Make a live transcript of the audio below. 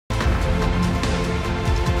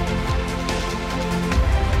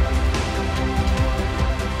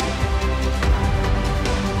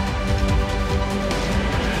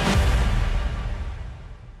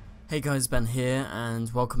Hey guys, Ben here and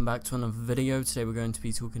welcome back to another video. Today we're going to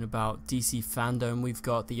be talking about DC fandom. We've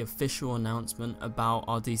got the official announcement about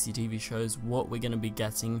our DC TV shows, what we're going to be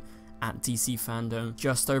getting at DC fandom.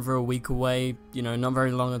 Just over a week away, not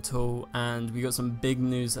very long at all, and we got some big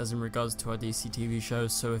news as in regards to our DC TV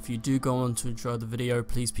shows. So if you do go on to enjoy the video,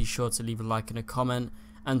 please be sure to leave a like and a comment.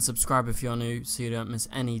 And subscribe if you're new so you don't miss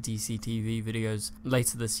any DC TV videos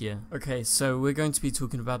later this year. Okay, so we're going to be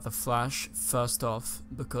talking about The Flash first off,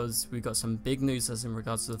 because we got some big news as in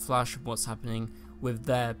regards to The Flash, what's happening with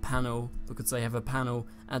their panel, because they have a panel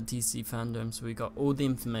at DC fandom. So we got all the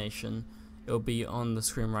information. It'll be on the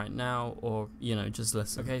screen right now, or just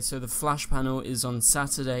listen. Okay, so the Flash panel is on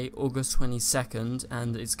Saturday, August 22nd,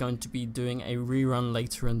 and it's going to be doing a rerun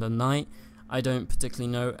later in the night. I don't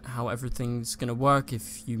particularly know how everything's going to work.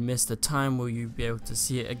 If you missed the time, will you be able to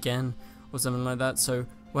see it again or something like that? So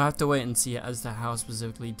we'll have to wait and see as to how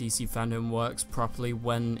specifically DC fandom works properly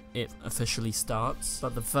when it officially starts.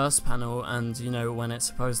 But the first panel and when it's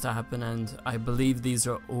supposed to happen, and I believe these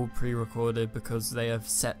are all pre-recorded because they have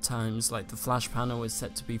set times. Like the Flash panel is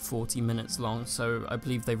set to be 40 minutes long, so I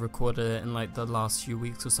believe they recorded it in like the last few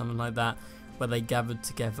weeks or something like that, where they gathered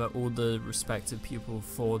together all the respective people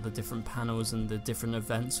for the different panels and the different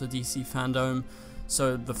events for DC fandom.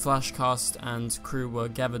 So the Flash cast and crew were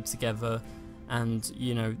gathered together, and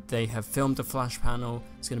they have filmed a Flash panel.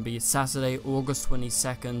 It's going to be Saturday, August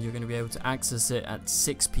 22nd. You're going to be able to access it at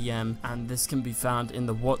 6 PM, and this can be found in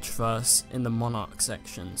the Watchverse in the Monarch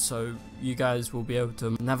section. So you guys will be able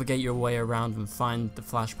to navigate your way around and find the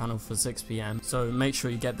Flash panel for 6 PM. So make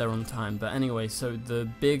sure you get there on time. But anyway, so the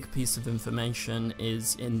big piece of information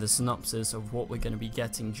is in the synopsis of what we're going to be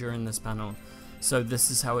getting during this panel. So this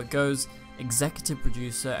is how it goes. Executive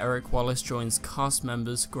producer Eric Wallace joins cast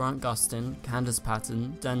members Grant Gustin, Candace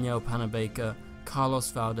Patton, Danielle Panabaker, Carlos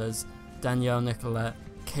Valdez, Danielle Nicolette,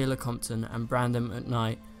 Kayla Compton, and Brandon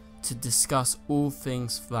McKnight to discuss all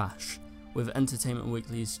things Flash with Entertainment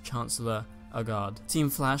Weekly's Chancellor Agard. Team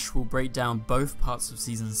Flash will break down both parts of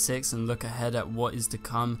Season 6 and look ahead at what is to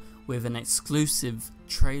come with an exclusive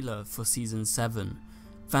trailer for Season 7.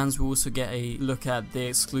 Fans will also get a look at the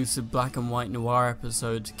exclusive black and white noir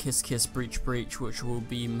episode Kiss Kiss Breach Breach, which will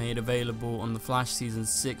be made available on the Flash Season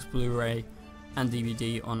 6 Blu-ray and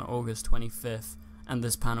DVD on August 25th, and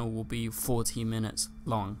this panel will be 40 minutes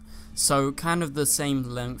long. So kind of the same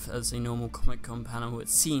length as a normal Comic-Con panel. It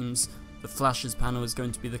seems the Flash's panel is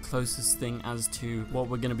going to be the closest thing as to what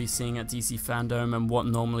we're going to be seeing at DC fandom and what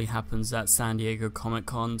normally happens at San Diego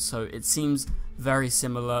Comic-Con, so it seems very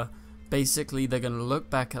similar. Basically, they're going to look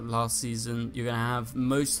back at last season. You're going to have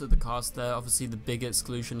most of the cast there. Obviously, the big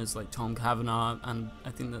exclusion is like Tom Cavanaugh, and I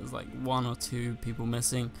think there's like 1 or 2 people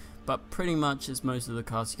missing. But pretty much it's most of the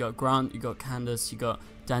cast. You got Grant, you got Candace, you got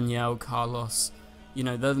Danielle, Carlos.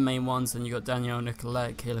 They're the main ones. Then you got Danielle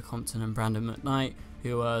Nicolette, Kayla Compton, and Brandon McKnight,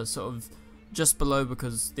 who are sort of just below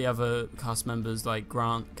because the other cast members like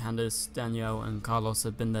Grant, Candace, Danielle, and Carlos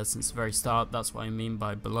have been there since the very start. That's what I mean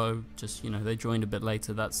by below. Just, they joined a bit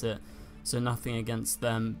later, that's it. So nothing against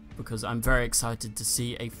them, because I'm very excited to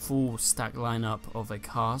see a full stack lineup of a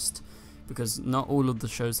cast, because not all of the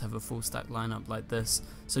shows have a full stack lineup like this.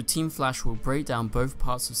 So Team Flash will break down both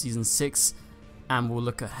parts of Season 6 and we'll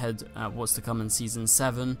look ahead at what's to come in Season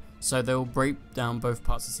 7. So they'll break down both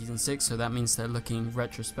parts of Season 6, so that means they're looking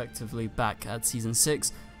retrospectively back at Season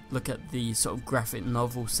 6, look at the sort of graphic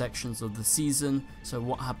novel sections of the season. So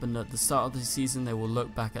what happened at the start of the season, they will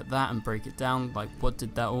look back at that and break it down, like what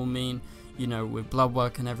did that all mean, with blood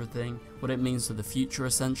work and everything, what it means for the future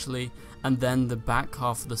essentially. And then the back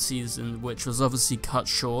half of the season, which was obviously cut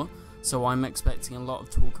short, so I'm expecting a lot of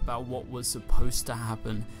talk about what was supposed to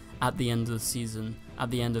happen at the end of the season,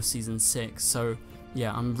 at the end of Season 6. So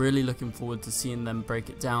yeah, I'm really looking forward to seeing them break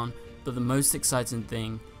it down. But the most exciting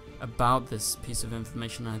thing about this piece of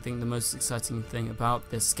information, and I think the most exciting thing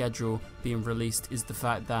about this schedule being released, is the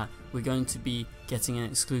fact that we're going to be getting an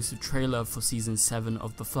exclusive trailer for Season 7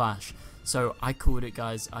 of The Flash. So I called it,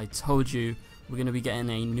 guys. I told you we're going to be getting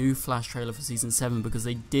a new Flash trailer for Season 7, because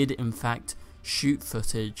they did in fact shoot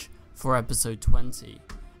footage for episode 20,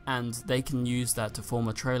 and they can use that to form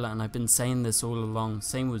a trailer. And I've been saying this all along,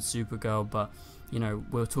 same with Supergirl, but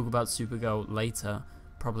we'll talk about Supergirl later,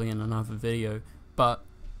 probably in another video. But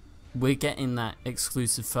we're getting that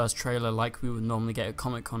exclusive first trailer like we would normally get at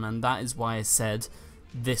Comic-Con, and that is why I said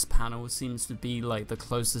this panel seems to be like the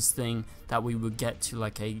closest thing that we would get to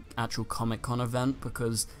like a actual Comic-Con event,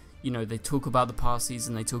 because they talk about the past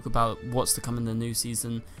season, they talk about what's to come in the new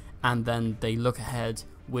season, and then they look ahead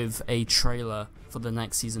with a trailer for the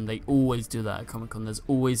next season. They always do that at Comic-Con. There's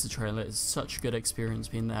always a trailer. It's such a good experience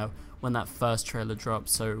being there when that first trailer dropped.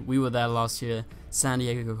 So we were there last year, San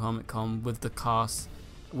Diego Comic-Con, with the cast,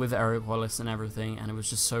 with Eric Wallace and everything, and it was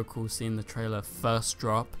just so cool seeing the trailer first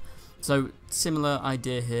drop. So similar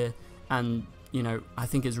idea here, and you know, I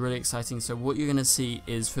think it's really exciting. So what you're going to see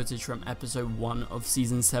is footage from episode 1 of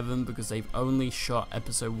season 7, because they've only shot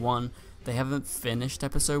episode 1. They haven't finished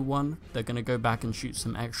episode 1. They're going to go back and shoot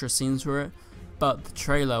some extra scenes for it, but the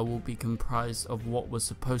trailer will be comprised of what was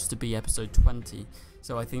supposed to be episode 20.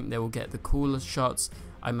 So I think they will get the coolest shots.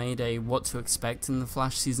 I made a what to expect in the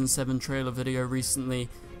Flash season 7 trailer video recently.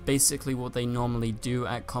 Basically what they normally do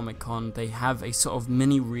at Comic-Con, they have a sort of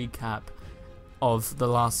mini recap of the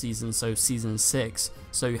last season, so season 6,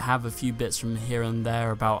 so you have a few bits from here and there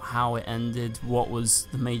about how it ended, what was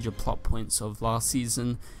the major plot points of last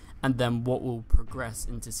season, and then what will progress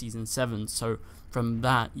into season 7. So from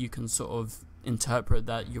that you can sort of interpret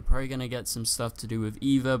that you're probably going to get some stuff to do with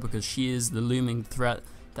Eva, because she is the looming threat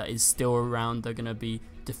that is still around. They're going to be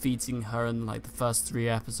defeating her in like the first 3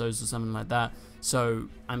 episodes or something like that. So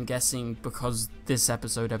I'm guessing because this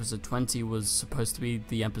episode, episode 20, was supposed to be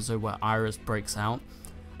the episode where Iris breaks out,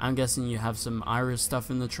 I'm guessing you have some Iris stuff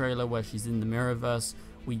in the trailer where she's in the Mirrorverse.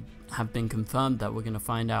 We have been confirmed that we're going to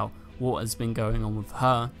find out what has been going on with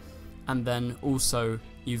her. And then also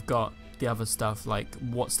you've got the other stuff like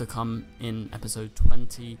what's to come in episode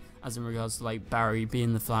 20, as in regards to like Barry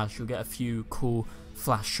being the Flash. You'll get a few cool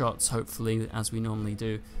Flash shots, hopefully, as we normally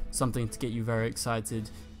do, something to get you very excited.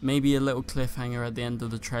 Maybe a little cliffhanger at the end of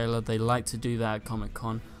the trailer. They like to do that at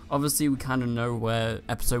Comic-Con. Obviously we kind of know where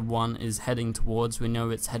episode 1 is heading towards. We know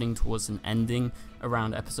it's heading towards an ending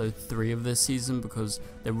around episode 3 of this season, because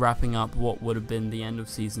they're wrapping up what would have been the end of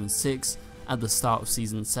season 6 at the start of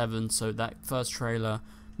season 7. So that first trailer,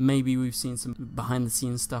 maybe we've seen some behind the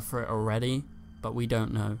scenes stuff for it already, but we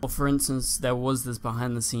don't know. Or for instance, there was this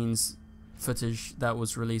behind the scenes footage that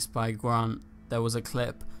was released by Grant. There was a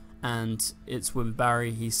clip and it's with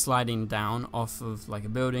Barry. He's sliding down off of like a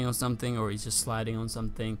building or something, or he's just sliding on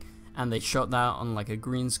something, and they shot that on like a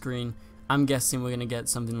green screen. I'm guessing we're gonna get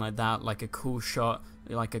something like that, like a cool shot,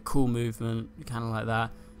 like a cool movement, kind of like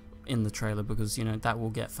that in the trailer, because you know that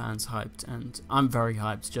will get fans hyped, and I'm very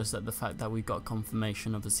hyped just at the fact that we got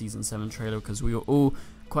confirmation of a season 7 trailer, because we were all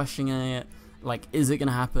questioning it, like, is it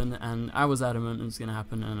gonna happen? And I was adamant it's gonna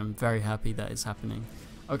happen, and I'm very happy that it's happening.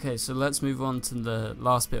 Okay, so let's move on to the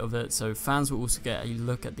last bit of it. So fans will also get a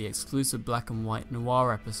look at the exclusive black and white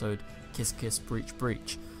noir episode, Kiss Kiss Breach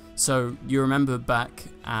Breach. So you remember back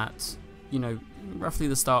at, you know, roughly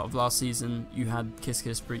the start of last season, you had Kiss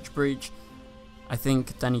Kiss Breach Breach. I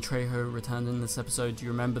think Danny Trejo returned in this episode. Do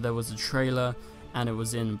you remember there was a trailer and it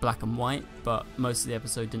was in black and white, but most of the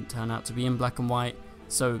episode didn't turn out to be in black and white,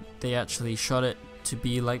 so they actually shot it to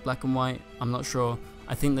be like black and white. I'm not sure.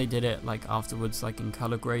 I think they did it like afterwards, like in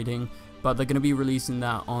color grading, but they're going to be releasing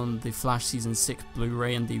that on the Flash Season 6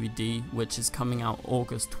 Blu-ray and DVD, which is coming out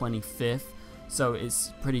August 25th, so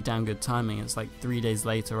it's pretty damn good timing. It's like 3 days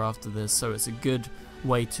later after this, so it's a good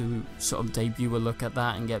way to sort of debut a look at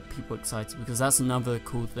that and get people excited, because that's another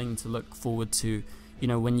cool thing to look forward to, you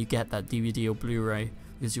know, when you get that DVD or Blu-ray,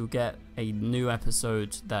 because you'll get a new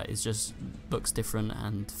episode that is just looks different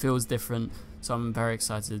and feels different. So I'm very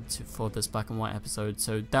excited for this black and white episode.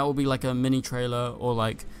 So that will be like a mini trailer or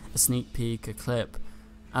like a sneak peek, a clip,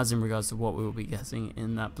 as in regards to what we will be getting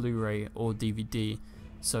in that Blu-ray or DVD.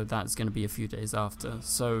 So that's going to be a few days after.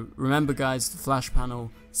 So remember guys, the Flash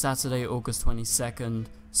panel, Saturday, August 22nd,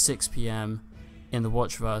 6 PM in the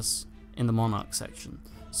Watchverse in the Monarch section.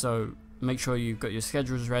 So make sure you've got your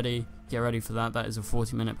schedules ready, get ready for that. That is a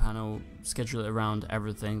 40-minute panel, schedule it around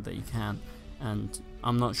everything that you can. And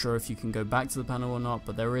I'm not sure if you can go back to the panel or not,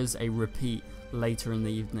 but there is a repeat later in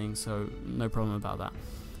the evening, so no problem about that.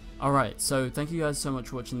 Alright, so thank you guys so much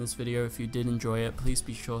for watching this video. If you did enjoy it, please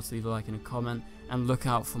be sure to leave a like and a comment, and look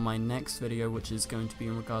out for my next video, which is going to be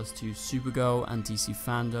in regards to Supergirl and DC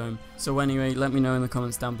Fandom. So anyway, let me know in the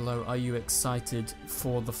comments down below, are you excited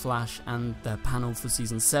for The Flash and their panel for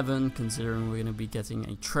Season 7, considering we're going to be getting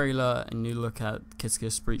a trailer, a new look at Kiss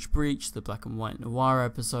Kiss Breach Breach, the black and white noir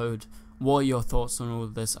episode. What are your thoughts on all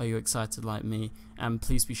of this? Are you excited like me? And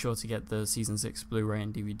please be sure to get the Season 6 Blu-ray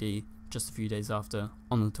and DVD just a few days after,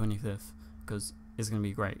 on the 25th, because it's going to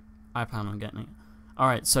be great. I plan on getting it.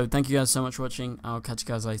 Alright, so thank you guys so much for watching. I'll catch you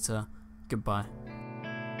guys later. Goodbye.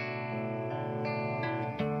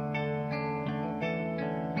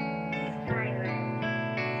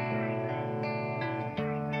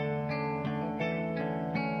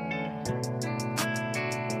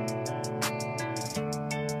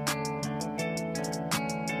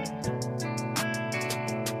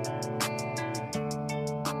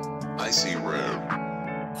 I see red.